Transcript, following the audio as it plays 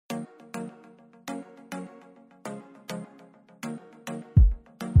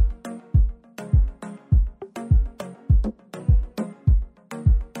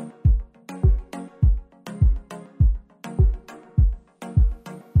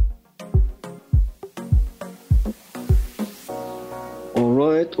All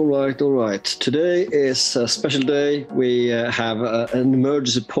right. Today is a special day. We have an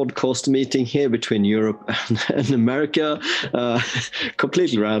emergency podcast meeting here between Europe and America.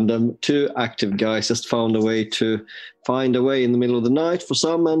 Completely random. Two active guys just found a way in the middle of the night for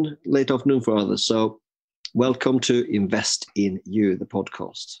some and late afternoon for others. So welcome to Invest in You, the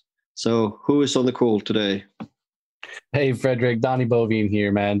podcast. So who is on the call today? Hey, Frederick, Donnie Bovine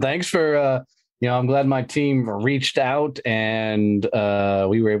here, man. Thanks for... I'm glad my team reached out and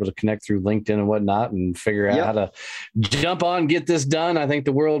we were able to connect through LinkedIn and whatnot and figure out how to jump on, get this done. I think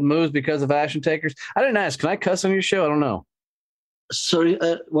the world moves because of action takers. I didn't ask, can I cuss on your show? I don't know. Sorry,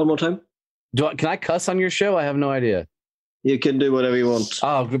 one more time. Can I cuss on your show? I have no idea. You can do whatever you want.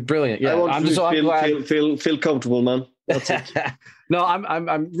 Oh, brilliant. Yeah, I'm feel comfortable, man. That's it. No,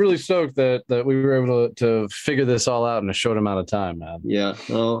 I'm really stoked that we were able to figure this all out in a short amount of time, man. Yeah,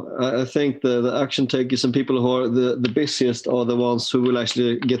 no, I think the action takers and people who are the busiest are the ones who will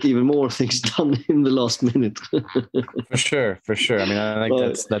actually get even more things done in the last minute. For sure. I mean, I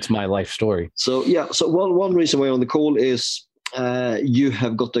think that's my life story. So one reason why I'm on the call is you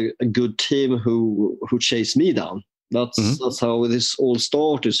have got a good team who chased me down. That's how this all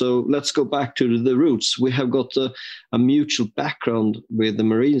started. So let's go back to the roots. We have got a mutual background with the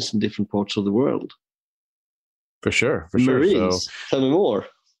Marines in different parts of the world. For sure. Marines. So, tell me more.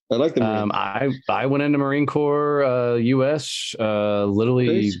 I like the Marines. I went into Marine Corps, U.S.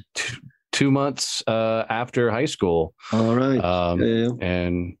 Literally 2 months after high school. All right.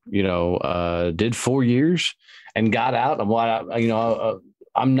 And did 4 years and got out.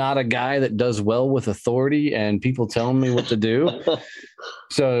 I'm not a guy that does well with authority and people telling me what to do.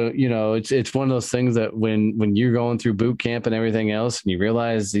 So, it's one of those things that when you're going through boot camp and everything else, and you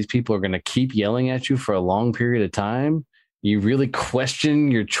realize these people are going to keep yelling at you for a long period of time, you really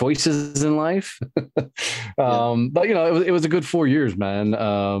question your choices in life. But it was a good 4 years, man.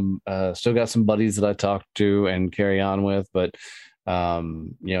 Still got some buddies that I talk to and carry on with, but,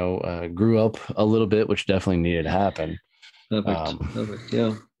 grew up a little bit, which definitely needed to happen. Perfect.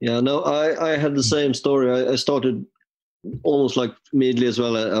 Yeah. No, I had the same story. I started almost like immediately as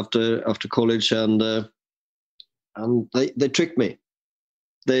well after college, and they tricked me.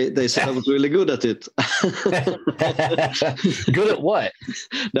 They said I was really good at it. Good at what?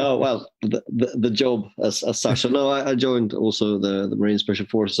 No, well, the job as such. No, I joined also the Marine Special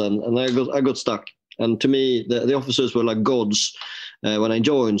Forces, and I got stuck. And to me, the officers were like gods when I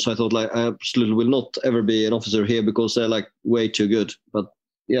joined. So I thought, like, I absolutely will not ever be an officer here because they're like way too good. But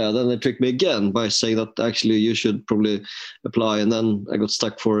yeah, then they tricked me again by saying that actually you should probably apply. And then I got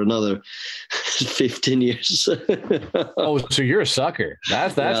stuck for another 15 years. Oh, so you're a sucker.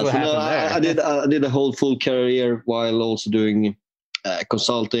 That's what happened there. I did a whole full career while also doing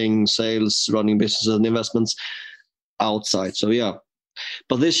consulting, sales, running businesses and investments outside. So yeah.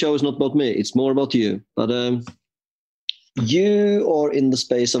 But this show is not about me. It's more about you. But you are in the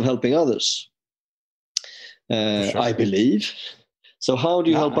space of helping others, sure. I believe. So how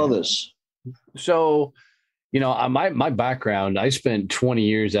do you help others? So, my background, I spent 20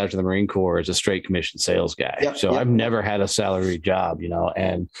 years after the Marine Corps as a straight commission sales guy. I've never had a salaried job,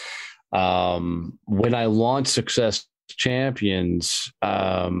 and when I launched Success Champions,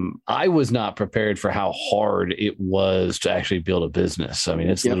 I was not prepared for how hard it was to actually build a business. I mean,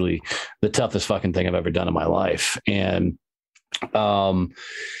 it's literally the toughest fucking thing I've ever done in my life. And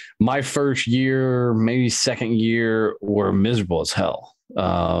my first year, maybe second year, were miserable as hell.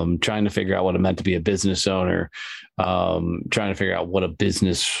 Trying to figure out what it meant to be a business owner, trying to figure out what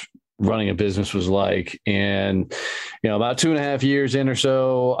running a business was like. And, about 2.5 years in or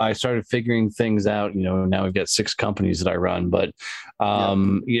so, I started figuring things out. Now we've got 6 companies that I run, but,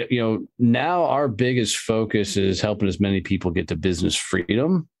 now our biggest focus is helping as many people get to business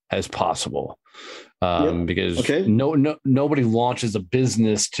freedom as possible. Because nobody launches a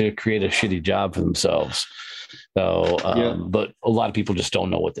business to create a shitty job for themselves. So, but a lot of people just don't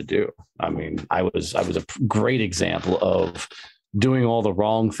know what to do. I mean, I was a great example of doing all the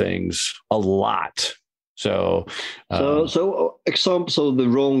wrong things a lot. So examples of the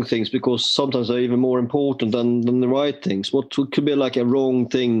wrong things, because sometimes they're even more important than the right things. What could be like a wrong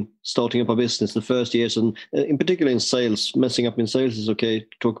thing starting up a business the first years, and in particular in sales, messing up in sales is okay to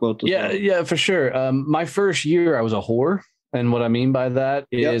talk about. Yeah, for sure. My first year, I was a whore. And what I mean by that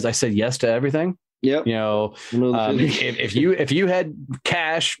is I said yes to everything. Yeah. If you had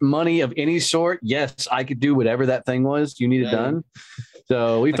cash, money of any sort, yes, I could do whatever that thing was you needed done.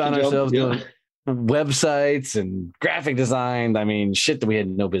 So we found ourselves doing websites and graphic design. I mean, shit that we had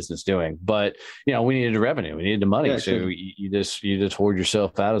no business doing, but we needed the revenue, we needed the money. Yeah, so you just hoard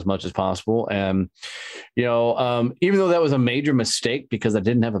yourself out as much as possible. And, even though that was a major mistake because I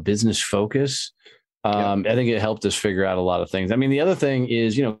didn't have a business focus, I think it helped us figure out a lot of things. I mean, the other thing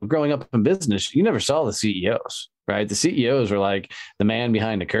is, growing up in business, you never saw the CEOs, right? The CEOs were like the man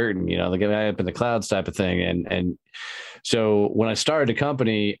behind the curtain, the guy up in the clouds type of thing. And so when I started a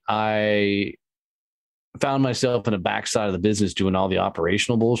company, I found myself in the backside of the business doing all the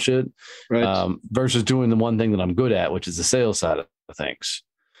operational bullshit, right, versus doing the one thing that I'm good at, which is the sales side of things.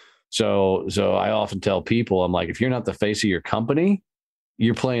 So I often tell people, I'm like, if you're not the face of your company,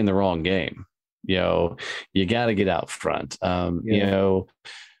 you're playing the wrong game. You got to get out front. I'm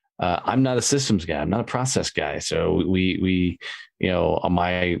not a systems guy. I'm not a process guy. So we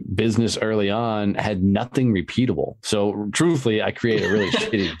my business early on had nothing repeatable. So truthfully, I created a really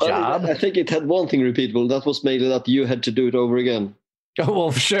shitty job. I think it had one thing repeatable. That was mainly that you had to do it over again. Oh,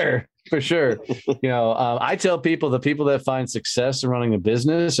 well, for sure. I tell people the people that find success in running a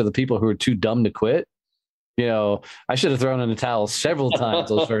business are the people who are too dumb to quit. I should have thrown in the towel several times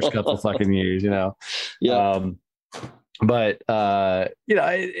those first couple of fucking years, Yeah. But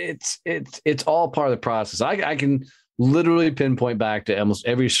it's all part of the process. I can literally pinpoint back to almost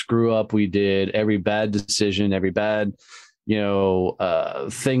every screw up we did, every bad decision, every bad,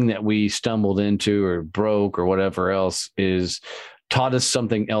 thing that we stumbled into or broke or whatever else taught us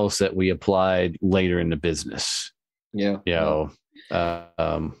something else that we applied later in the business. Yeah.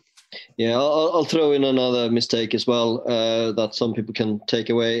 I'll throw in another mistake as well that some people can take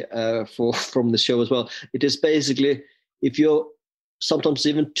away from the show as well. It is basically, if you're sometimes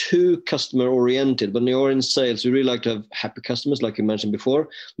even too customer oriented, when you're in sales, you really like to have happy customers, like you mentioned before.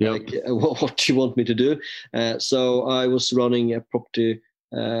 Yep. Like, what do you want me to do? So I was running a property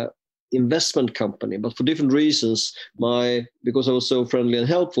investment company, but for different reasons, because I was so friendly and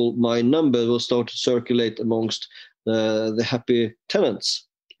helpful, my number will start to circulate amongst the happy tenants.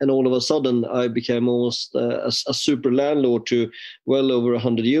 And all of a sudden, I became almost a super landlord to well over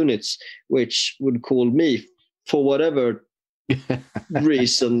 100 units, which would call me for whatever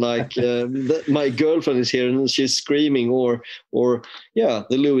reason, like my girlfriend is here and she's screaming, or the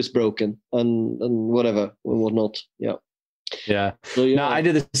loo is broken and whatever and whatnot. Yeah. So, no, I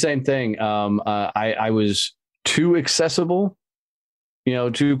did the same thing. I was too accessible,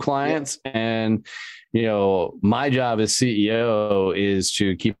 to clients, and my job as CEO is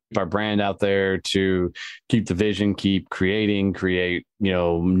to keep our brand out there, to keep the vision, keep create,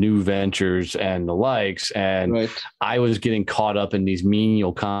 new ventures and the likes. And right. I was getting caught up in these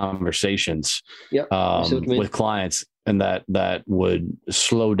menial conversations with clients, and that would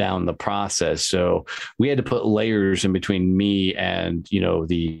slow down the process. So we had to put layers in between me and,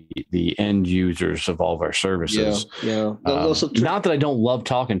 the end users of all of our services. Yeah. Not that I don't love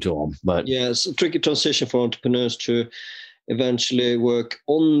talking to them, but it's a tricky transition for entrepreneurs to eventually work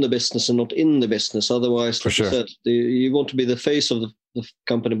on the business and not in the business. Otherwise, like you said, you want to be the face of the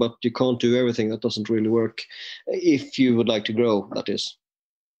company, but you can't do everything. That doesn't really work if you would like to grow, that is.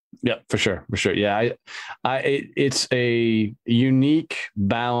 Yeah, for sure. Yeah, it's a unique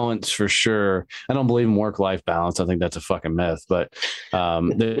balance for sure. I don't believe in work-life balance. I think that's a fucking myth. But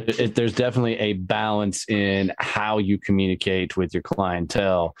there's definitely a balance in how you communicate with your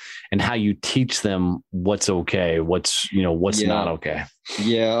clientele and how you teach them what's okay, what's not okay.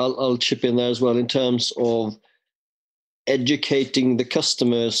 Yeah, I'll chip in there as well in terms of educating the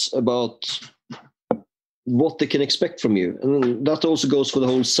customers about what they can expect from you. And that also goes for the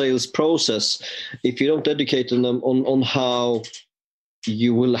whole sales process. If you don't educate them on how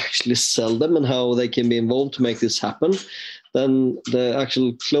you will actually sell them and how they can be involved to make this happen, then the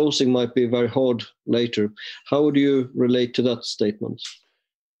actual closing might be very hard later. How would you relate to that statement?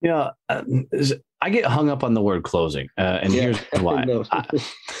 Yeah, I get hung up on the word closing, and here's why.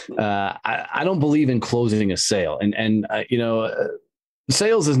 I don't believe in closing a sale, and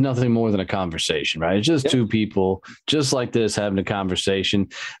sales is nothing more than a conversation, right? It's just two people just like this having a conversation.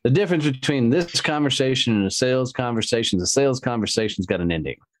 The difference between this conversation and a sales conversation's got an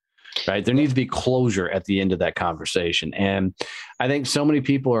ending, right? There needs to be closure at the end of that conversation. And I think so many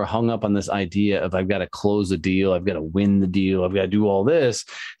people are hung up on this idea of I've got to close the deal, I've got to win the deal, I've got to do all this,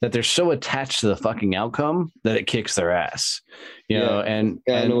 that they're so attached to the fucking outcome that it kicks their ass, I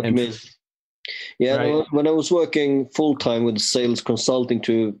know what you mean. Yeah, right. When I was working full-time with sales consulting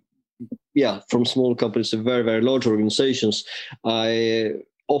from small companies to very, very large organizations, I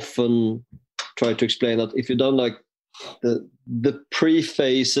often try to explain that if you've done like the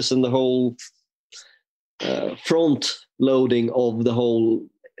pre-phases and the whole front loading of the whole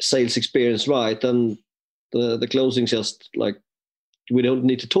sales experience right, and the closing just like, we don't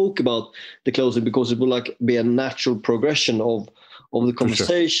need to talk about the closing because it will like be a natural progression of the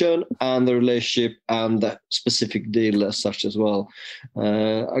conversation and the relationship and the specific deal as such as well.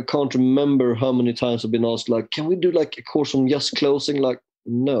 I can't remember how many times I've been asked, like, can we do like a course on just closing? Like,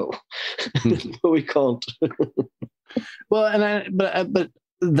 no, no, we can't. Well, but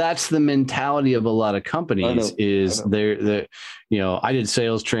that's the mentality of a lot of companies. Is they're I did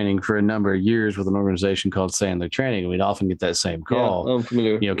sales training for a number of years with an organization called Sandler Training, and we'd often get that same call. Yeah, I'm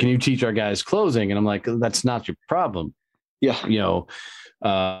familiar. Can you teach our guys closing? And I'm like, that's not your problem. Yeah. They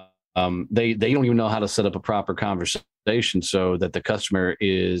don't even know how to set up a proper conversation so that the customer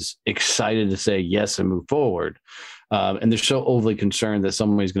is excited to say yes and move forward. And they're so overly concerned that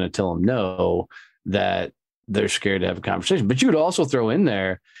somebody's going to tell them no that they're scared to have a conversation. But you would also throw in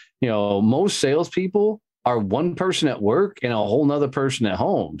there, most salespeople are one person at work and a whole nother person at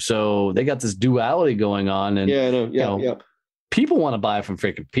home. So they got this duality going on. And people want to buy from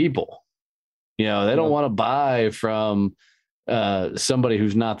freaking people. They don't want to buy from somebody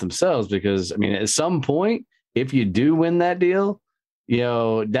who's not themselves, because at some point, if you do win that deal,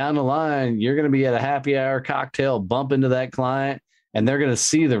 down the line, you're going to be at a happy hour cocktail, bump into that client, and they're going to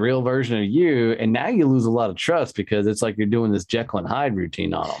see the real version of you. And now you lose a lot of trust because it's like you're doing this Jekyll and Hyde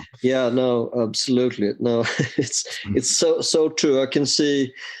routine on them. Yeah, no, absolutely. No, it's so true. I can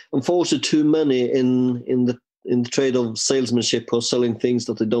see, unfortunately, too many in the trade of salesmanship who are selling things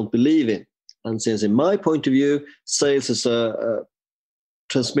that they don't believe in. And since, in my point of view, sales is a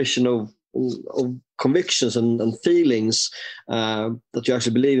transmission of convictions and feelings that you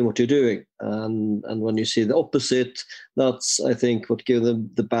actually believe in what you're doing. And when you see the opposite, that's, I think, what gives them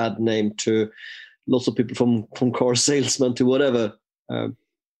the bad name to lots of people from car salesmen to whatever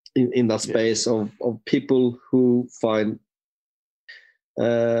in that space of people who find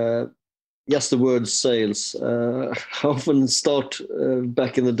the word sales. I often start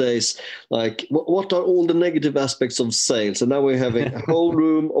back in the days, like, what are all the negative aspects of sales? And now we're having a whole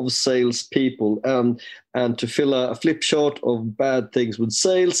room of sales people, and to fill a flip chart of bad things with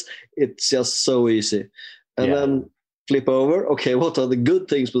sales, it's just so easy. And then flip over, okay, what are the good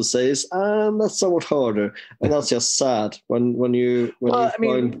things with sales? And that's somewhat harder. And that's just sad when you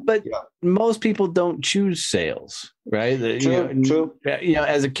find. Most people don't choose sales, right? True.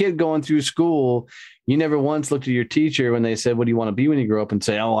 As a kid going through school, you never once looked at your teacher when they said, what do you want to be when you grow up, and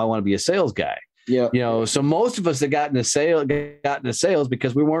say, oh, I want to be a sales guy. Yeah. So most of us that got into sales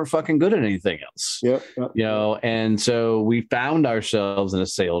because we weren't fucking good at anything else. Yeah. And so we found ourselves in a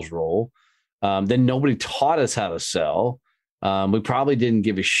sales role. Then nobody taught us how to sell. We probably didn't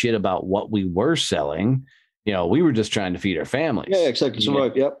give a shit about what we were selling. We were just trying to feed our families. Yeah, exactly. So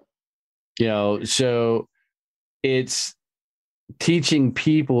right. Yep. So it's teaching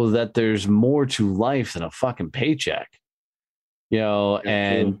people that there's more to life than a fucking paycheck,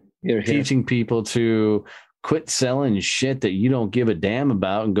 and teaching people to quit selling shit that you don't give a damn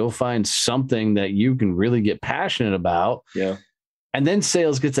about and go find something that you can really get passionate about. Yeah. And then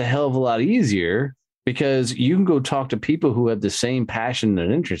sales gets a hell of a lot easier because you can go talk to people who have the same passion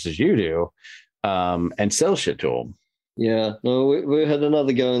and interest as you do, and sell shit to them. Yeah, no, we had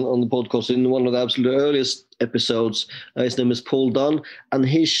another guy on the podcast in one of the absolute earliest episodes. His name is Paul Dunn, and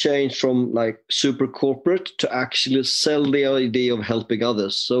he's changed from like super corporate to actually sell the idea of helping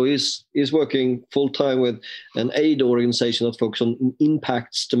others. So he's working full time with an aid organization that focuses on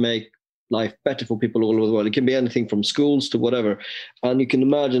impacts to make life better for people all over the world. It can be anything from schools to whatever. And you can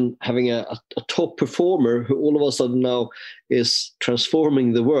imagine having a top performer who all of a sudden now is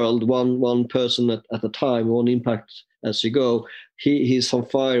transforming the world one person at a time, one impact as you go. He's on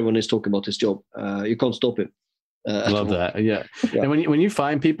fire when he's talking about his job. You can't stop him. I love that. Yeah. And when you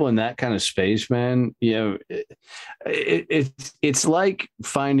find people in that kind of space, man, it's like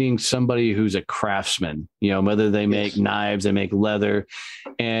finding somebody who's a craftsman, whether they make knives, they make leather,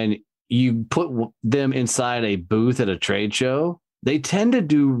 and you put them inside a booth at a trade show, they tend to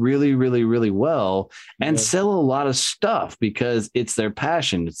do really, really, really well and sell a lot of stuff because it's their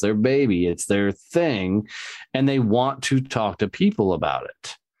passion, it's their baby, it's their thing, and they want to talk to people about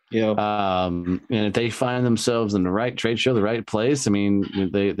it. Yeah. And if they find themselves in the right trade show, the right place, I've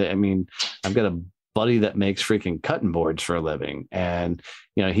got a buddy that makes freaking cutting boards for a living, and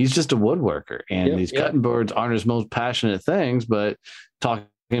he's just a woodworker, and these cutting boards aren't his most passionate things, but talking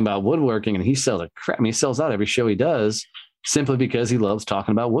about woodworking, and he sells he sells out every show he does simply because he loves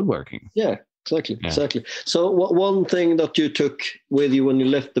talking about woodworking. Yeah, exactly. So one thing that you took with you when you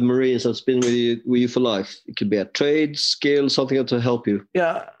left the Marines that's been with you for life, it could be a trade, skill, something to help you.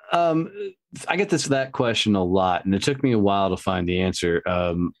 Yeah. I get that question a lot, and it took me a while to find the answer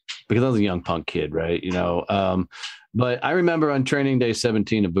because I was a young punk kid, right? But I remember on training day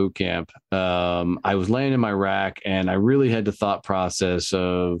 17 of boot camp, I was laying in my rack, and I really had the thought process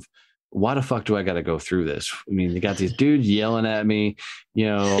of, why the fuck do I got to go through this? I mean, they got these dudes yelling at me,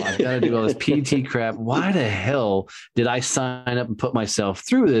 I've got to do all this PT crap. Why the hell did I sign up and put myself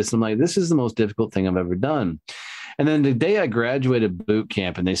through this? I'm like, this is the most difficult thing I've ever done. And then the day I graduated boot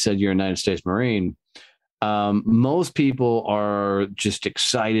camp and they said, you're a United States Marine, most people are just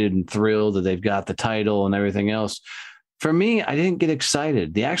excited and thrilled that they've got the title and everything else. For me, I didn't get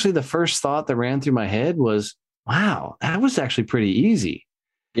excited. The first thought that ran through my head was, wow, that was actually pretty easy.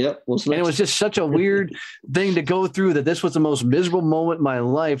 Yep. And it was just such a weird thing to go through, that this was the most miserable moment in my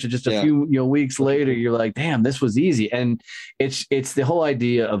life. To just a few weeks later, you're like, damn, this was easy. And it's the whole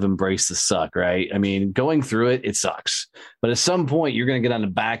idea of embrace the suck, right? I mean, going through it sucks. But at some point, you're going to get on the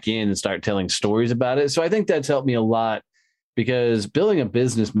back end and start telling stories about it. So I think that's helped me a lot, because building a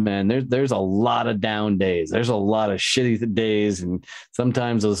business, man, there's a lot of down days. There's a lot of shitty days. And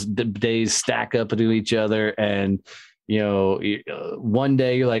sometimes those days stack up to each other. And one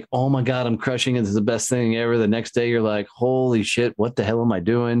day you're like, oh my God, I'm crushing it. This is the best thing ever. The next day you're like, holy shit, what the hell am I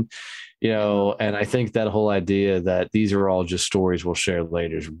doing? And I think that whole idea that these are all just stories we'll share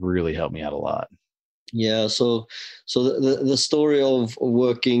later has really helped me out a lot. Yeah. So the story of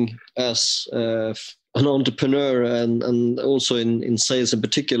working as an entrepreneur and also in sales in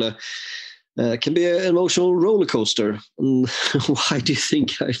particular can be an emotional roller coaster. And why do you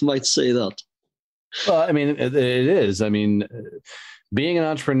think I might say that? Well, I mean, it is. I mean, being an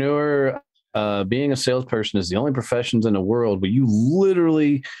entrepreneur, being a salesperson is the only professions in the world where you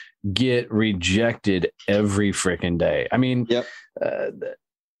literally get rejected every freaking day. I mean,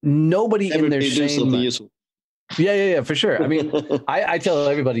 nobody in their same. Yeah, for sure. I mean, I tell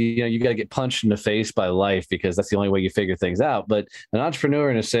everybody, you got to get punched in the face by life, because that's the only way you figure things out. But an entrepreneur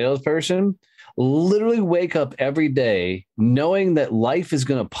and a salesperson literally wake up every day knowing that life is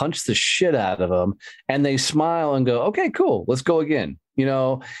going to punch the shit out of them, and they smile and go, okay, cool, let's go again.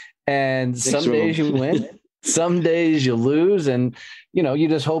 And some days you win, some days you lose, and you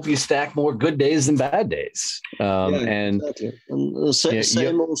just hope you stack more good days than bad days. Exactly. And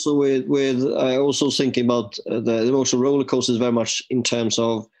same also with I also thinking about the emotional roller coaster is very much in terms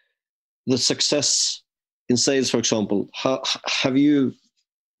of the success in sales, for example. Have you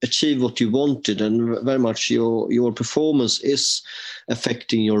achieve what you wanted, and very much your performance is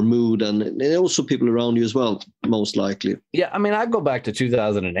affecting your mood and also people around you as well, most likely. Yeah, I mean, I go back to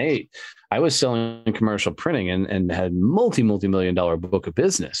 2008. I was selling commercial printing and had multi-million-dollar book of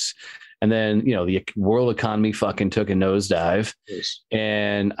business. And then, the world economy fucking took a nosedive. Yes.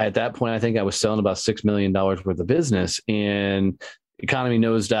 And at that point, I think I was selling about $6 million worth of business, and economy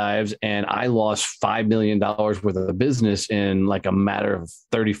nosedives, and I lost $5 million worth of business in like a matter of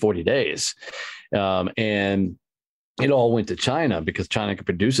 30, 40 days. And it all went to China, because China could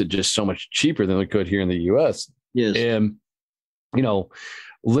produce it just so much cheaper than we could here in the US. Yes. And,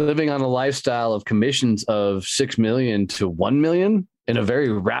 living on a lifestyle of commissions of 6 million to 1 million in a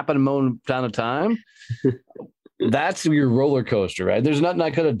very rapid amount of time. That's your roller coaster, right? There's nothing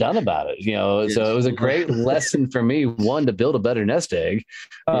I could have done about it, Yes. So it was a great lesson for me, one, to build a better nest egg,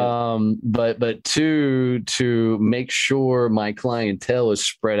 but two, to make sure my clientele is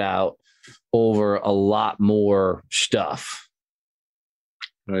spread out over a lot more stuff.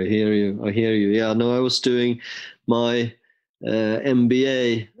 I hear you. Yeah, no, I was doing my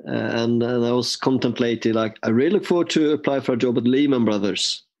MBA and I was contemplating, like, I really look forward to apply for a job at Lehman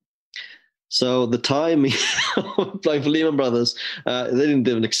Brothers. So the timing of applying for Lehman Brothers, they didn't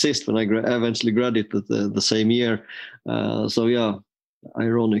even exist when I eventually graduated the same year. So yeah,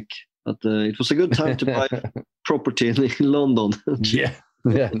 ironic. But it was a good time to buy property in London.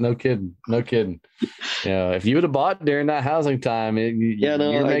 Yeah, no kidding. Yeah, if you would have bought during that housing time,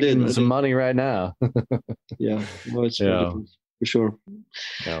 you're making some money right now. Yeah, well, it's for sure.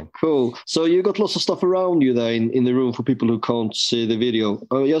 Yeah. Cool. So you got lots of stuff around you there in the room for people who can't see the video.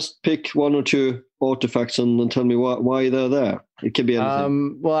 Just pick one or two artifacts and tell me why they're there. It can be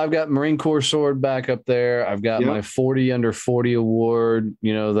anything. Well, I've got Marine Corps sword back up there. I've got my 40 under 40 award,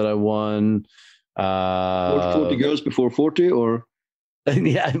 that I won. 40 girls before 40, or?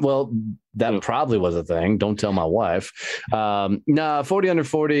 Yeah, well, that probably was a thing. Don't tell my wife. 40 under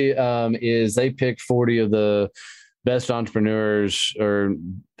 40 is they picked 40 of the best entrepreneurs, or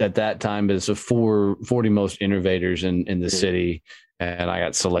at that time is the 40 most innovators in the city. And I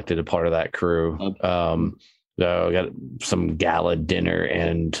got selected a part of that crew. So I got some gala dinner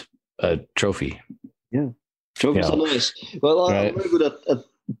and a trophy. Yeah. Trophies are nice. Well, I'm very good at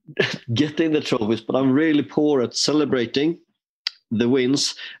getting the trophies, but I'm really poor at celebrating the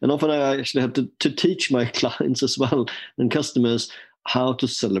wins. And often I actually have to teach my clients as well and customers how to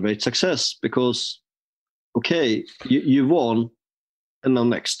celebrate success, because, okay, you won, and now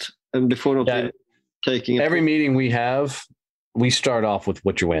next. And before not even taking it. Every meeting we have, we start off with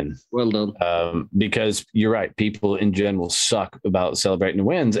what you win. Well done. Because you're right. People in general suck about celebrating the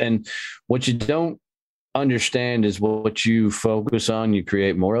wins. And what you don't understand is what you focus on, you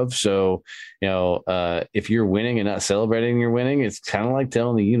create more of. So, if you're winning and not celebrating your winning, it's kind of like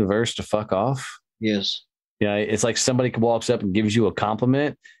telling the universe to fuck off. Yes. Yeah. It's like somebody walks up and gives you a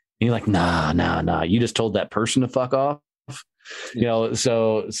compliment. And you're like, nah. You just told that person to fuck off. Yeah.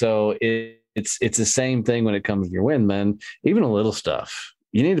 So it's the same thing when it comes to your win, man. Even a little stuff,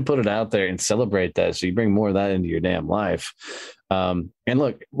 you need to put it out there and celebrate that, so you bring more of that into your damn life. And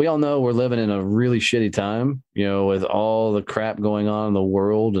look, we all know we're living in a really shitty time, with all the crap going on in the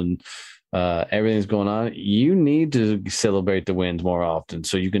world and everything's going on. You need to celebrate the wins more often,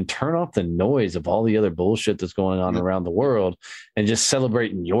 so you can turn off the noise of all the other bullshit that's going on around the world and just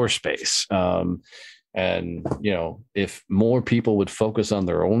celebrate in your space. And, if more people would focus on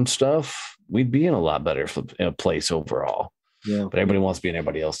their own stuff, we'd be in a lot better place overall. Yeah. But everybody wants to be in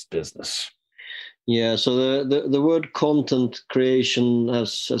everybody else's business. Yeah. So the word content creation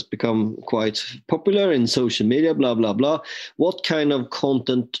has become quite popular in social media, blah, blah, blah. What kind of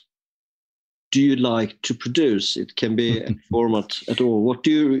content do you like to produce? It can be a format at all. What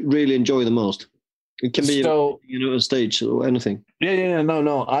do you really enjoy the most? It can be, a stage or anything. Yeah.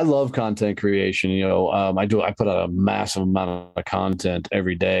 No. I love content creation. I put out a massive amount of content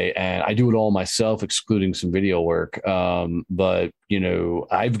every day, and I do it all myself, excluding some video work. But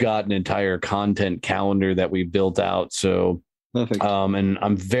I've got an entire content calendar that we built out. So, perfect. And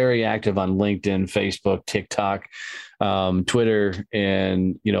I'm very active on LinkedIn, Facebook, TikTok, Twitter.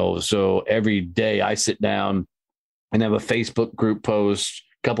 And, so every day I sit down and have a Facebook group post,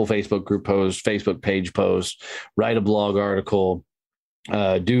 couple Facebook group posts, Facebook page posts, write a blog article, do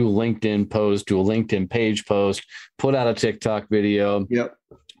a LinkedIn post, do a LinkedIn page post, put out a TikTok video,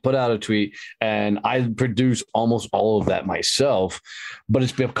 put out a tweet, and I produce almost all of that myself, but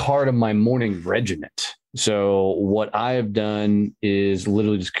it's been part of my morning regiment. So what I have done is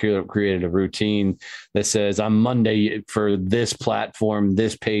literally just created a routine that says on Monday for this platform,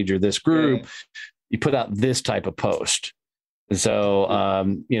 this page, or this group, you put out this type of post. So,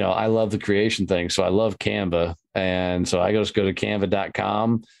 I love the creation thing. So I love Canva. And so I just go to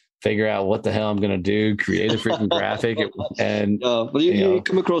canva.com, figure out what the hell I'm going to do, create a freaking graphic. And but you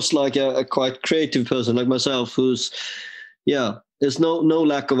come across like a quite creative person like myself, who's, there's no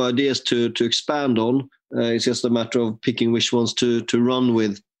lack of ideas to expand on. It's just a matter of picking which ones to run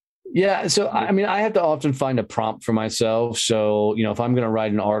with. Yeah. So, I have to often find a prompt for myself. So, if I'm going to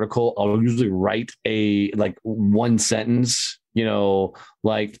write an article, I'll usually write one sentence,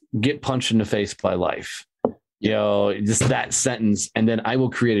 like get punched in the face by life, just that sentence. And then I will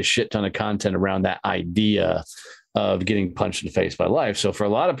create a shit ton of content around that idea of getting punched in the face by life. So for a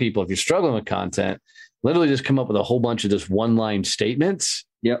lot of people, if you're struggling with content, literally just come up with a whole bunch of just one-line statements.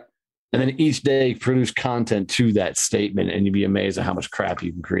 Yep. And then each day produce content to that statement, and you'd be amazed at how much crap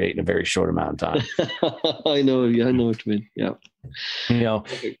you can create in a very short amount of time. I know what you mean. Yeah.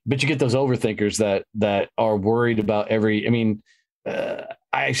 But you get those overthinkers that are worried about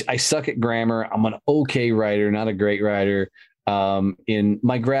I suck at grammar. I'm an okay writer, not a great writer. In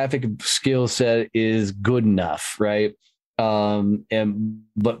my graphic skill set is good enough. Right.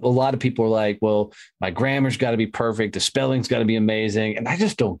 But a lot of people are like, well, my grammar's got to be perfect. The spelling's got to be amazing. And I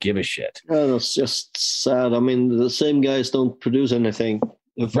just don't give a shit. Oh, that's just sad. The same guys don't produce anything.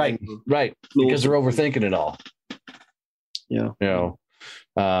 Right. Because they're overthinking it all. Yeah.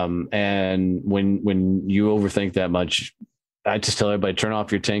 And when you overthink that much, I just tell everybody, turn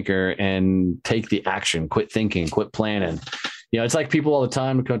off your tinker and take the action, quit thinking, quit planning. It's like people all the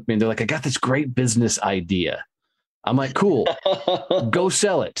time come to me and they're like, I got this great business idea. I'm like, cool, go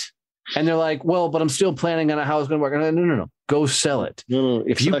sell it. And they're like, well, but I'm still planning on how it's going to work. No. Go sell it. No,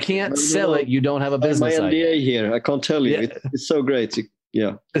 if you can't sell it, you don't have a business idea here. I can't tell you. It's so great.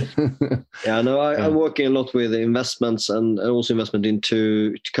 Yeah. I'm working a lot with investments and also investment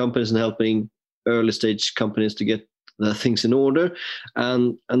into companies and helping early stage companies to get things in order.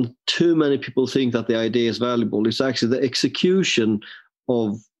 And too many people think that the idea is valuable. It's actually the execution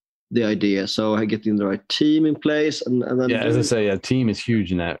of the idea. So I get in the right team in place, and then as I say, a team is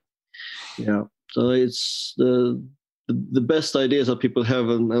huge in that. Yeah. So it's the best ideas that people have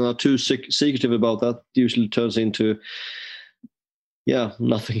and are too secretive about that usually turns into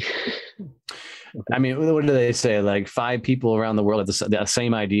nothing. I mean, what do they say? Like 5 people around the world have the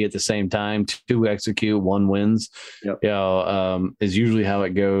same idea at the same time, 2 execute, 1 wins. Yep. Is usually how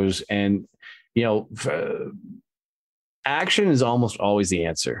it goes. And action is almost always the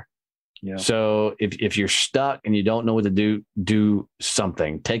answer. Yeah. So if you're stuck and you don't know what to do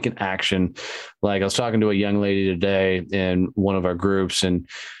something, take an action. Like I was talking to a young lady today in one of our groups, and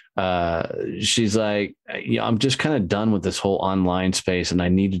she's like, I'm just kind of done with this whole online space and I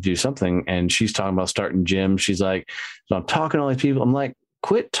need to do something. And she's talking about starting gym. She's like, so I'm talking to all these people. I'm like,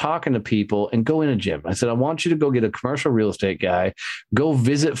 quit talking to people and go in a gym. I said, I want you to go get a commercial real estate guy, go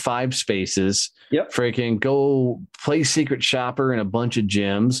visit 5 spaces, freaking go play secret shopper in a bunch of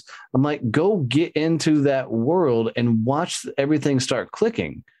gyms. I'm like, go get into that world and watch everything start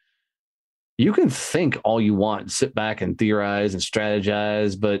clicking. You can think all you want, sit back and theorize and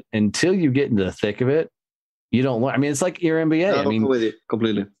strategize, but until you get into the thick of it, you don't learn. I mean, it's like your MBA. I mean, with you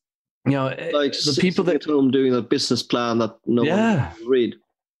completely. Like the people that home doing a business plan that no one read.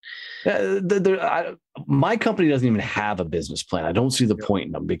 My company doesn't even have a business plan. I don't see the point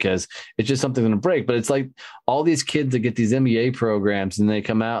in them because it's just something to break. But it's like all these kids that get these MBA programs and they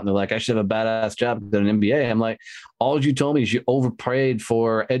come out and they're like, I should have a badass job at an MBA. I'm like, all you told me is you overpaid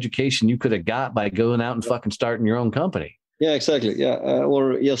for education you could have got by going out and fucking starting your own company. Yeah, exactly. Yeah.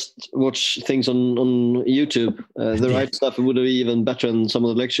 Or just watch things on YouTube. The right stuff would be even better than some of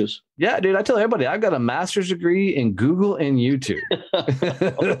the lectures. Yeah, dude. I tell everybody, I've got a master's degree in Google and YouTube.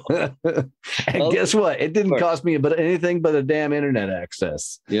 And guess what? It didn't cost me anything but a damn internet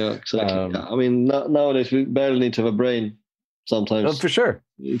access. Yeah, exactly. I mean, nowadays we barely need to have a brain sometimes. Oh, for sure.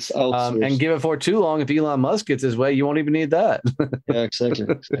 It's outsourced. And give it for too long. If Elon Musk gets his way, you won't even need that. Yeah, exactly.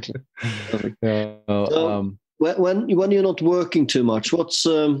 When you're not working too much, what's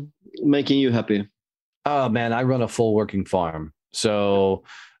making you happy? Oh man, I run a full working farm. So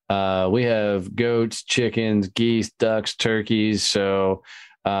we have goats, chickens, geese, ducks, turkeys. So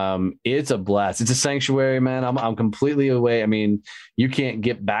it's a blast. It's a sanctuary, man. I'm completely away. I mean, you can't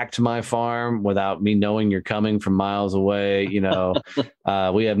get back to my farm without me knowing you're coming from miles away. We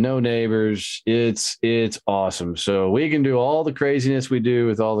have no neighbors. It's awesome. So we can do all the craziness we do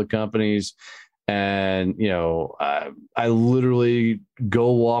with all the companies. And, I literally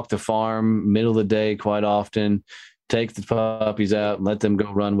go walk the farm middle of the day quite often, take the puppies out and let them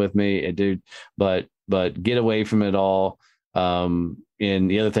go run with me, dude. But get away from it all. And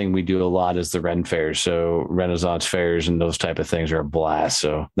the other thing we do a lot is the Ren fairs. So Renaissance fairs and those type of things are a blast.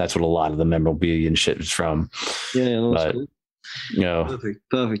 So that's what a lot of the memorabilia and shit is from. Yeah, that's cool.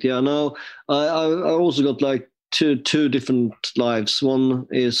 Perfect. Yeah, no, I also got like two different lives. One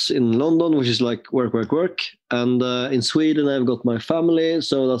is in London, which is like work, and in Sweden I've got my family,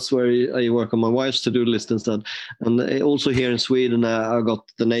 so that's where I work on my wife's to-do list instead. And also here in Sweden I got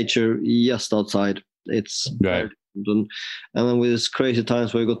the nature just outside. It's right. And then with this crazy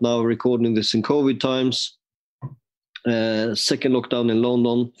times we got now recording this in COVID times, second lockdown in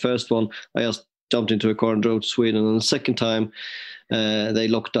London, first one I just jumped into a car and drove to Sweden, and the second time they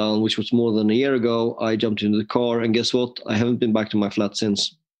locked down, which was more than a year ago, I jumped into the car, and guess what? I haven't been back to my flat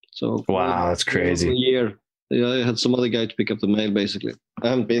since. So wow, that's crazy. A year. Yeah, I had some other guy to pick up the mail. Basically, I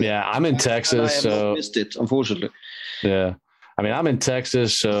haven't been. Yeah, I'm in Texas, so missed it, unfortunately. Yeah, I mean, I'm in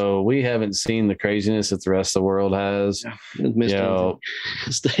Texas, so we haven't seen the craziness that the rest of the world has. Yeah,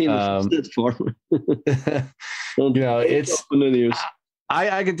 stay in the farm. It's.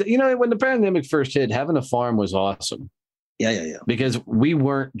 I could, when the pandemic first hit, having a farm was awesome. Yeah. Because we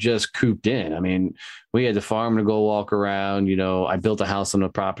weren't just cooped in. I mean, we had the farm to go walk around. I built a house on the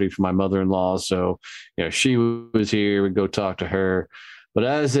property for my mother-in-law. So, she was here. We'd go talk to her. But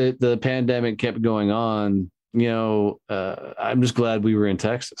as the pandemic kept going on, I'm just glad we were in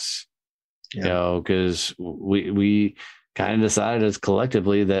Texas, because we kind of decided as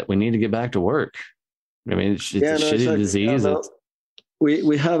collectively that we need to get back to work. I mean, it's a shitty disease.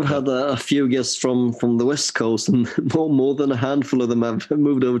 We have had a few guests from the West Coast, and more than a handful of them have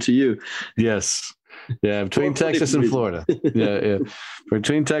moved over to you. Yes. Yeah, between Texas and Florida. Yeah.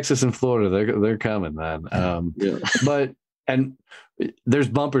 Between Texas and Florida, they're coming, man. But there's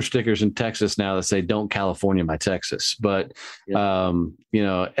bumper stickers in Texas now that say "Don't California my Texas." But but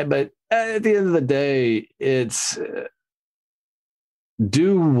at the end of the day, it's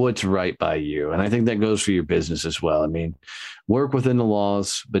do what's right by you. And I think that goes for your business as well. I mean, work within the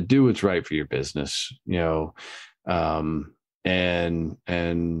laws, but do what's right for your business, we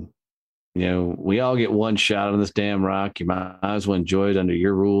all get one shot on this damn rock. You might as well enjoy it under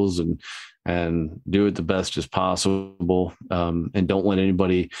your rules and do it the best as possible. And don't let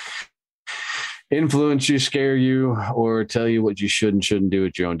anybody influence you, scare you, or tell you what you should and shouldn't do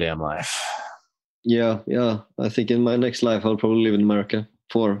with your own damn life. Yeah. I think in my next life, I'll probably live in America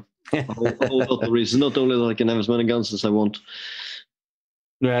for a whole lot of reasons. Not only that I can have as many guns as I want.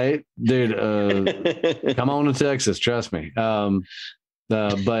 Right, dude. Come on to Texas, trust me. But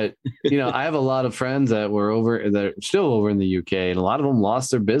I have a lot of friends that they're still over in the UK, and a lot of them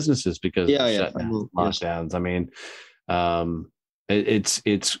lost their businesses because of lockdowns. Yes. I mean,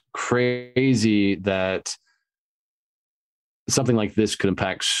 it's crazy that something like this could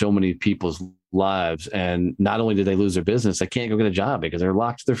impact so many people's lives. And not only did they lose their business, they can't go get a job because they're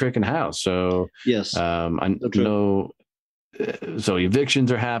locked to their freaking house. So yes, I know. So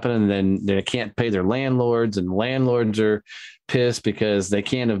evictions are happening, and then they can't pay their landlords, and landlords are pissed because they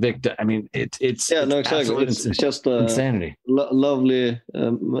can't evict. I mean, it's exactly. It's just insanity. Lovely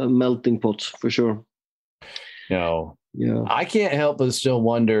melting pot for sure. I can't help but still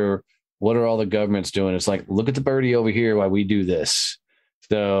wonder, what are all the governments doing? It's like, look at the birdie over here while we do this.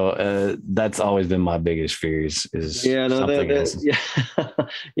 So that's always been my biggest fears. They're very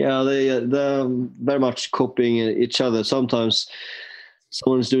much copying each other. Sometimes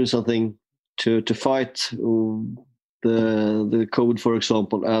someone's doing something to fight the code, for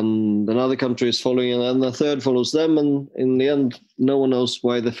example, and another country is following, and then the third follows them, and in the end, no one knows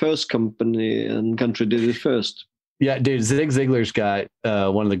why the first company and country did it first. Yeah, dude, Zig Ziglar's got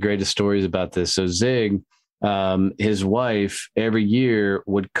one of the greatest stories about this. So Zig, his wife every year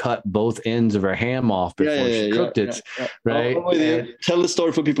would cut both ends of her ham off before she cooked it. Right. Tell the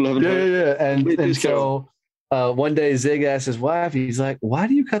story for people who haven't heard. And so one day Zig asked his wife, he's like, why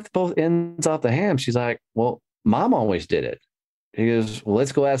do you cut both ends off the ham? She's like, well, Mom always did it. He goes, well,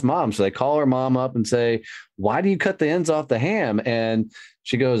 let's go ask Mom. So they call her mom up and say, why do you cut the ends off the ham? And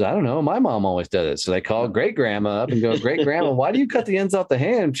she goes, I don't know. My mom always does it. So they call great grandma up and go, great grandma, why do you cut the ends off the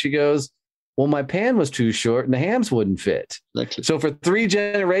ham? She goes, well, my pan was too short and the hams wouldn't fit. Exactly. So for 3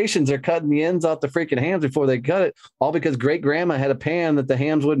 generations, they're cutting the ends off the freaking hams before they cut it, all because great grandma had a pan that the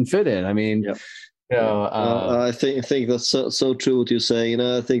hams wouldn't fit in. I mean, I think that's so true what you're saying.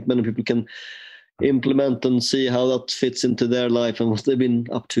 I think many people can implement and see how that fits into their life and what they've been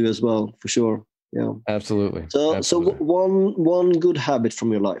up to as well, for sure. Yeah, absolutely. So one good habit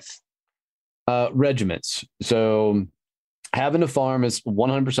from your life. Regiments. So having a farm has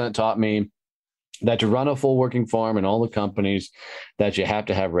 100% taught me that to run a full working farm and all the companies, that you have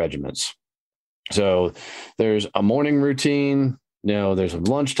to have regiments. So there's a morning routine, there's a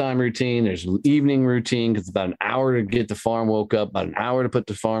lunchtime routine, there's an evening routine, because it's about an hour to get the farm woke up, about an hour to put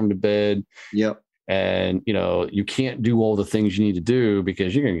the farm to bed. Yep. And, you can't do all the things you need to do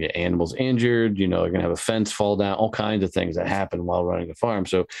because you're going to get animals injured. You're going to have a fence fall down, all kinds of things that happen while running a farm.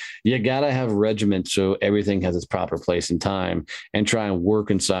 So you got to have regiments so everything has its proper place and time, and try and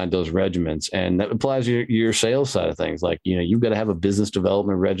work inside those regiments. And that applies to your sales side of things. Like, you've got to have a business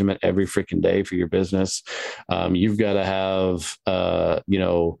development regiment every freaking day for your business. You've got to have,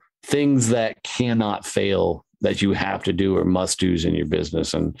 things that cannot fail, that you have to do or must do's in your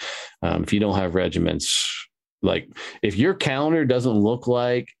business. And if you don't have regiments, like if your calendar doesn't look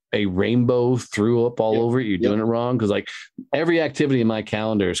like a rainbow threw up all over it, you're doing it wrong. Because like every activity in my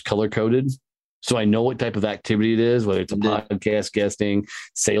calendar is color coded, so I know what type of activity it is, whether it's a podcast guesting,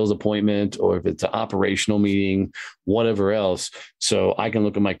 sales appointment, or if it's an operational meeting, whatever else. So I can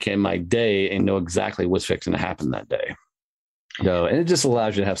look at my day and know exactly what's fixing to happen that day. And it just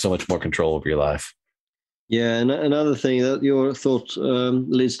allows you to have so much more control over your life. Yeah, and another thing that your thought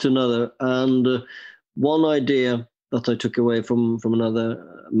leads to another. And one idea that I took away from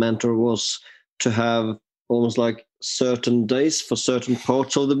another mentor was to have almost like certain days for certain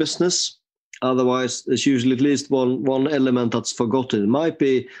parts of the business. Otherwise, there's usually at least one element that's forgotten. It might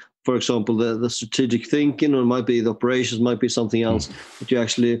be, for example, the strategic thinking, or it might be the operations, might be something else. But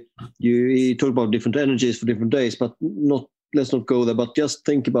you talk about different energies for different days, but let's not go there, but just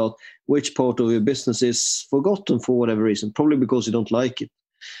think about which part of your business is forgotten for whatever reason, probably because you don't like it.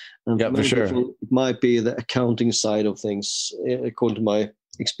 And for sure. It might be the accounting side of things, according to my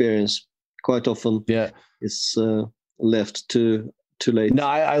experience. Quite often it's left too late. No,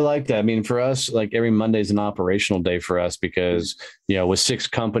 I like that. I mean, for us, like every Monday is an operational day for us because, with 6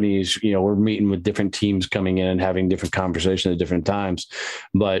 companies, we're meeting with different teams coming in and having different conversations at different times,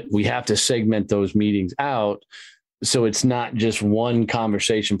 but we have to segment those meetings out. So it's not just one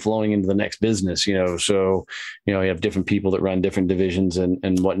conversation flowing into the next business, so, you have different people that run different divisions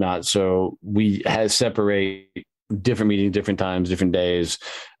and whatnot. So we separate different meetings, different times, different days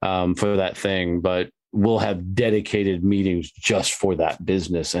for that thing, but we'll have dedicated meetings just for that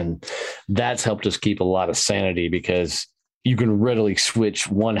business. And that's helped us keep a lot of sanity because you can readily switch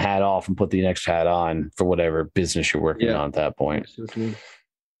one hat off and put the next hat on for whatever business you're working on at that point.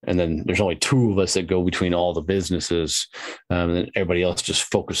 And then there's only two of us that go between all the businesses. And then everybody else just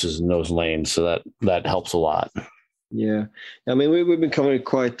focuses in those lanes. So that helps a lot. Yeah. I mean, we've been covering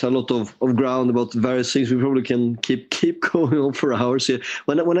quite a lot of ground about various things. We probably can keep going on for hours here.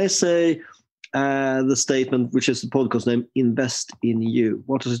 When I say the statement, which is the podcast name, invest in you,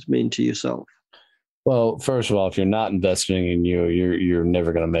 what does it mean to yourself? Well, first of all, if you're not investing in you, you're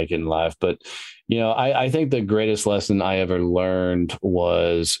never going to make it in life. But, I think the greatest lesson I ever learned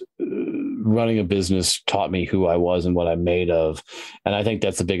was running a business taught me who I was and what I'm made of. And I think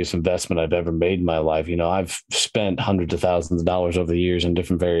that's the biggest investment I've ever made in my life. I've spent hundreds of thousands of dollars over the years in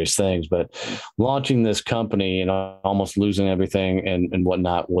different various things, but launching this company and almost losing everything and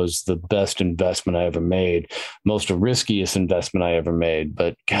whatnot was the best investment I ever made, most riskiest investment I ever made,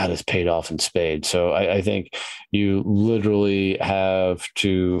 but God, it's paid off in spades. So I think you literally have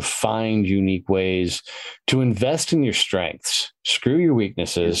to find unique ways to invest in your strengths. Screw your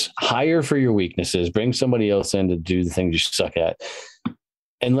weaknesses, hire for your weaknesses, bring somebody else in to do the things you suck at.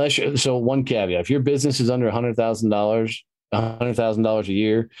 So one caveat, if your business is under $100,000 a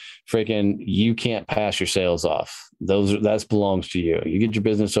year, freaking, you can't pass your sales off. That belongs to you. You get your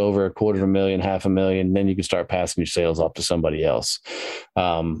business over $250,000, $500,000, then you can start passing your sales off to somebody else.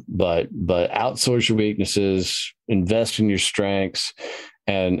 But outsource your weaknesses, invest in your strengths,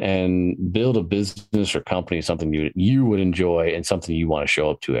 and build a business or company, something you would enjoy and something you want to show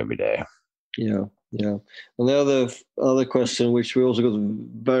up to every day. Yeah. Yeah. And the other question, which we also got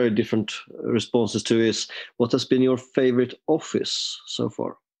very different responses to, is what has been your favorite office so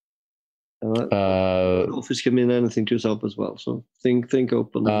far? Office can mean anything to yourself as well. So think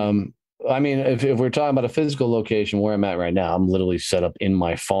open. I mean, if we're talking about a physical location where I'm at right now, I'm literally set up in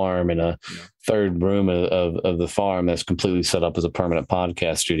my farm in a third room of the farm that's completely set up as a permanent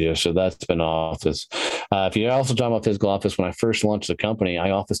podcast studio. So that's been office. If you're also talking about physical office, when I first launched the company, I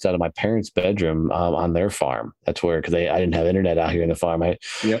officed out of my parents' bedroom on their farm. That's where, because I didn't have internet out here in the farm. It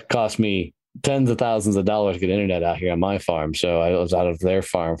cost me tens of thousands of dollars to get internet out here on my farm. So I was out of their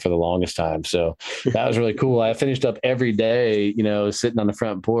farm for the longest time. So that was really cool. I finished up every day, sitting on the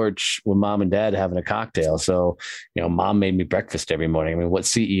front porch with mom and dad having a cocktail. So, mom made me breakfast every morning. I mean, what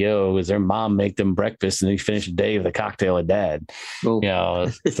CEO is their mom make them breakfast and then you finish the day with a cocktail with dad? Cool.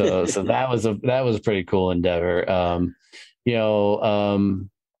 So that was a pretty cool endeavor. When you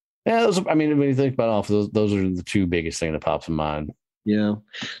think about all those are the two biggest things that pops in mind. Yeah.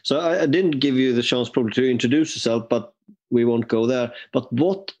 So I didn't give you the chance probably to introduce yourself, but we won't go there. But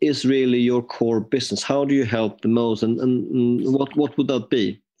what is really your core business? How do you help the most? And what would that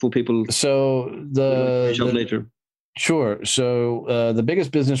be for people? So later. Sure. So the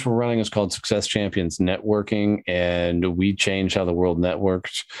biggest business we're running is called Success Champions Networking, and we change how the world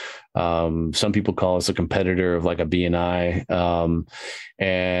networks. Some people call us a competitor of like a BNI.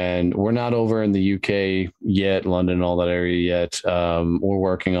 And we're not over in the UK yet, London, all that area yet. We're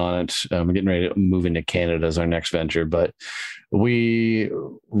working on it. We're getting ready to move into Canada as our next venture, but we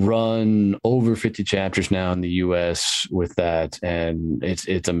run over 50 chapters now in the US with that. And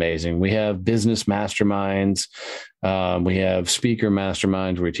it's amazing. We have business masterminds. We have speaker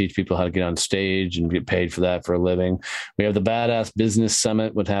masterminds where we teach people how to get on stage and get paid for that for a living. We have the Badass Business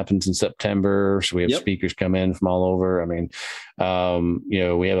Summit, what happens in September. So we have speakers come in from all over. I mean,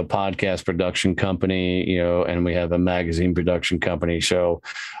 we have a podcast production company, and we have a magazine production company. So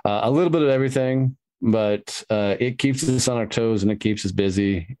a little bit of everything, but it keeps us on our toes and it keeps us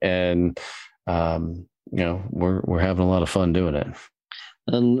busy. And, we're having a lot of fun doing it.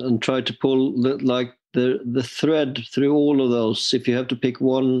 And try to pull the thread through all of those. If you have to pick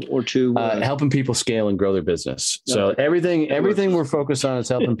one or two, helping people scale and grow their business. So everything we're focused on is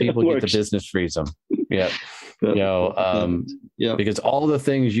helping people get the business freedom. Yeah. Because all the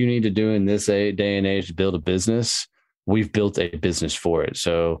things you need to do in this day and age to build a business, we've built a business for it.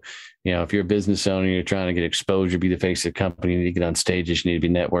 So, if you're a business owner, you're trying to get exposure, be the face of the company, you need to get on stages, you need to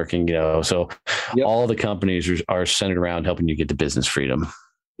be networking, so all the companies are centered around helping you get the business freedom.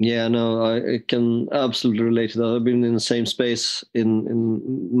 Yeah, no, I can absolutely relate to that. I've been in the same space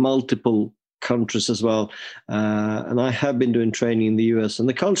in multiple countries as well. And I have been doing training in the US, and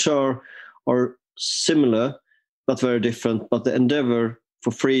the culture are similar, but very different. But the endeavor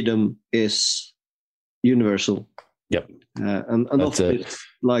for freedom is universal. Yep. And often it's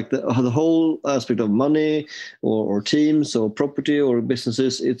like the whole aspect of money or teams or property or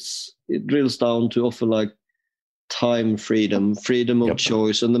businesses, it drills down to offer like time freedom of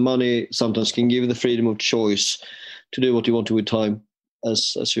choice, and the money sometimes can give you the freedom of choice to do what you want to with time,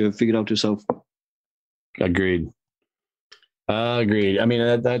 as you have figured out yourself. Agreed. I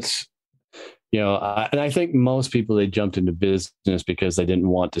mean, that's And I think most people, they jumped into business because they didn't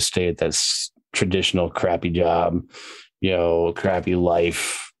want to stay at that traditional crappy job, crappy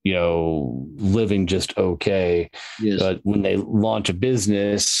life, living just okay. Yes. But when they launch a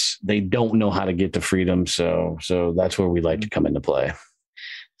business, they don't know how to get to freedom. So that's where we like to come into play.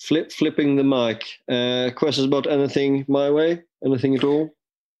 Flipping the mic. Questions about anything my way? Anything at all?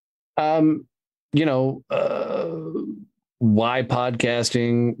 Why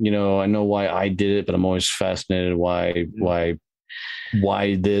podcasting? I know why I did it, but I'm always fascinated why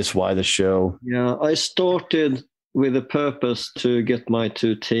this, why the show? Yeah, I started with a purpose to get my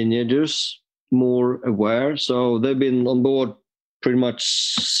 2 teenagers more aware. So they've been on board pretty much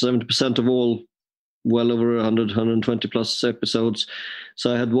 70% of all, well over 100, 120 plus episodes.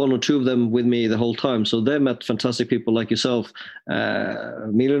 So I had 1 or 2 of them with me the whole time. So they met fantastic people like yourself,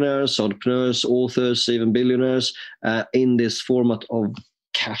 millionaires, entrepreneurs, authors, even billionaires, in this format of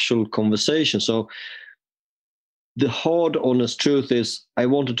casual conversation. So the hard, honest truth is I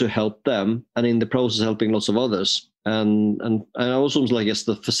wanted to help them, and in the process helping lots of others. And I also was like, yes,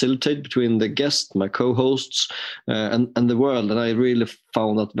 the facilitate between the guests, my co-hosts, and the world. And I really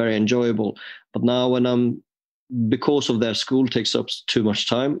found that very enjoyable. But now when because of their school takes up too much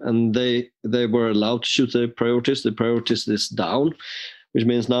time, and they were allowed to shoot the priorities is down, which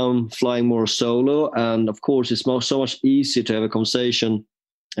means now I'm flying more solo. And of course, it's so much easier to have a conversation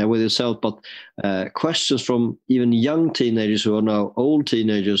with yourself. But questions from even young teenagers who are now old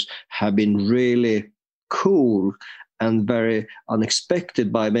teenagers have been really cool and very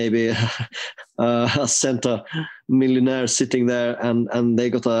unexpected, by maybe a center millionaire sitting there and they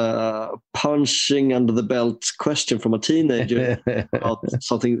got a punching under the belt question from a teenager about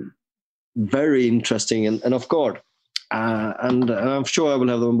something very interesting and of course. And I'm sure I will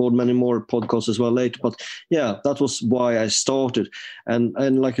have them on board many more podcasts as well later. But yeah, that was why I started.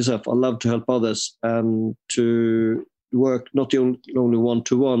 And like yourself, I love to help others and to work not only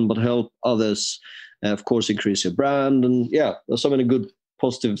one-to-one, but help others, of course, increase your brand. And yeah, there's so many good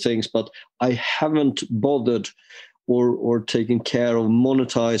positive things, but I haven't bothered or taken care of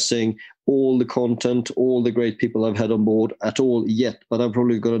monetizing all the content, all the great people I've had on board at all yet. But I'm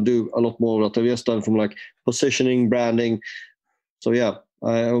probably going to do a lot more of that. I've just done from like positioning, branding. So yeah,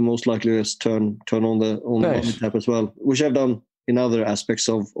 I will most likely just turn on the tap as well, which I've done in other aspects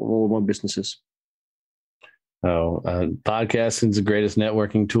of all my businesses. Podcasting is the greatest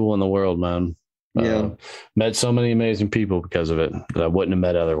networking tool in the world, man. Yeah. Met so many amazing people because of it that I wouldn't have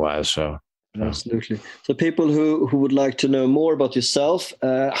met otherwise. So absolutely. So people who would like to know more about yourself,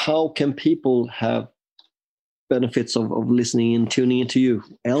 how can people have benefits of listening and tuning into you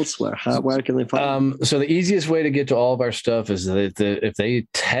elsewhere? Where can they find so the easiest way to get to all of our stuff is that if they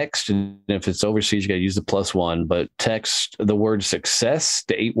text, and if it's overseas, you got to use the +1, but text the word success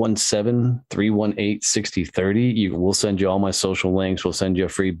to 817-318-6030. We'll send you all my social links. We'll send you a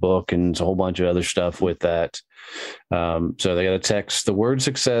free book and a whole bunch of other stuff with that. So they got to text the word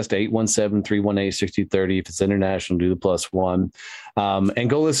success to 817-318-6030. If it's international, do the +1, and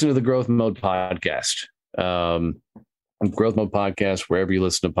go listen to the Growth Mode podcast. Growth Mode podcast, wherever you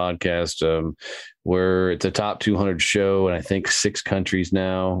listen to podcasts. It's a top 200 show and I think 6 countries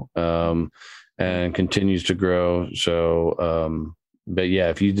now, and continues to grow. So, but yeah,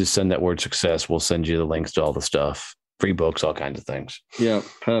 if you just send that word success, we'll send you the links to all the stuff, free books, all kinds of things. Yeah,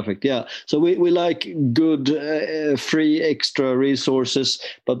 perfect. Yeah. So we like good, free extra resources,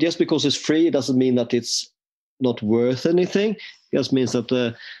 but just because it's free, it doesn't mean that it's not worth anything. It just means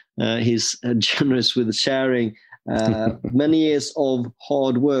that he's generous with sharing many years of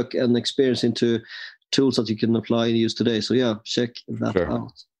hard work and experience into tools that you can apply and use today. So yeah, check that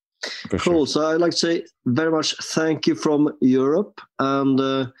out. Cool. So I'd like to say very much thank you from Europe,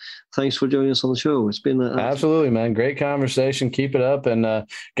 and thanks for joining us on the show. It's been absolutely, man. Great conversation. Keep it up. And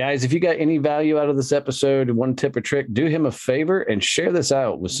guys, if you got any value out of this episode, one tip or trick, do him a favor and share this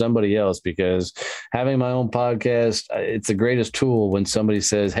out with somebody else, because having my own podcast, it's the greatest tool when somebody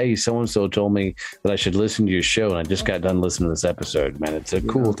says, hey, so-and-so told me that I should listen to your show, and I just got done listening to this episode. Man, it's a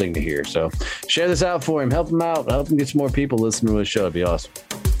cool thing to hear. So share this out for him. Help him out. Help him get some more people listening to his show. It'd be awesome.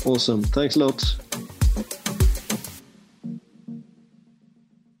 Awesome. Thanks a lot.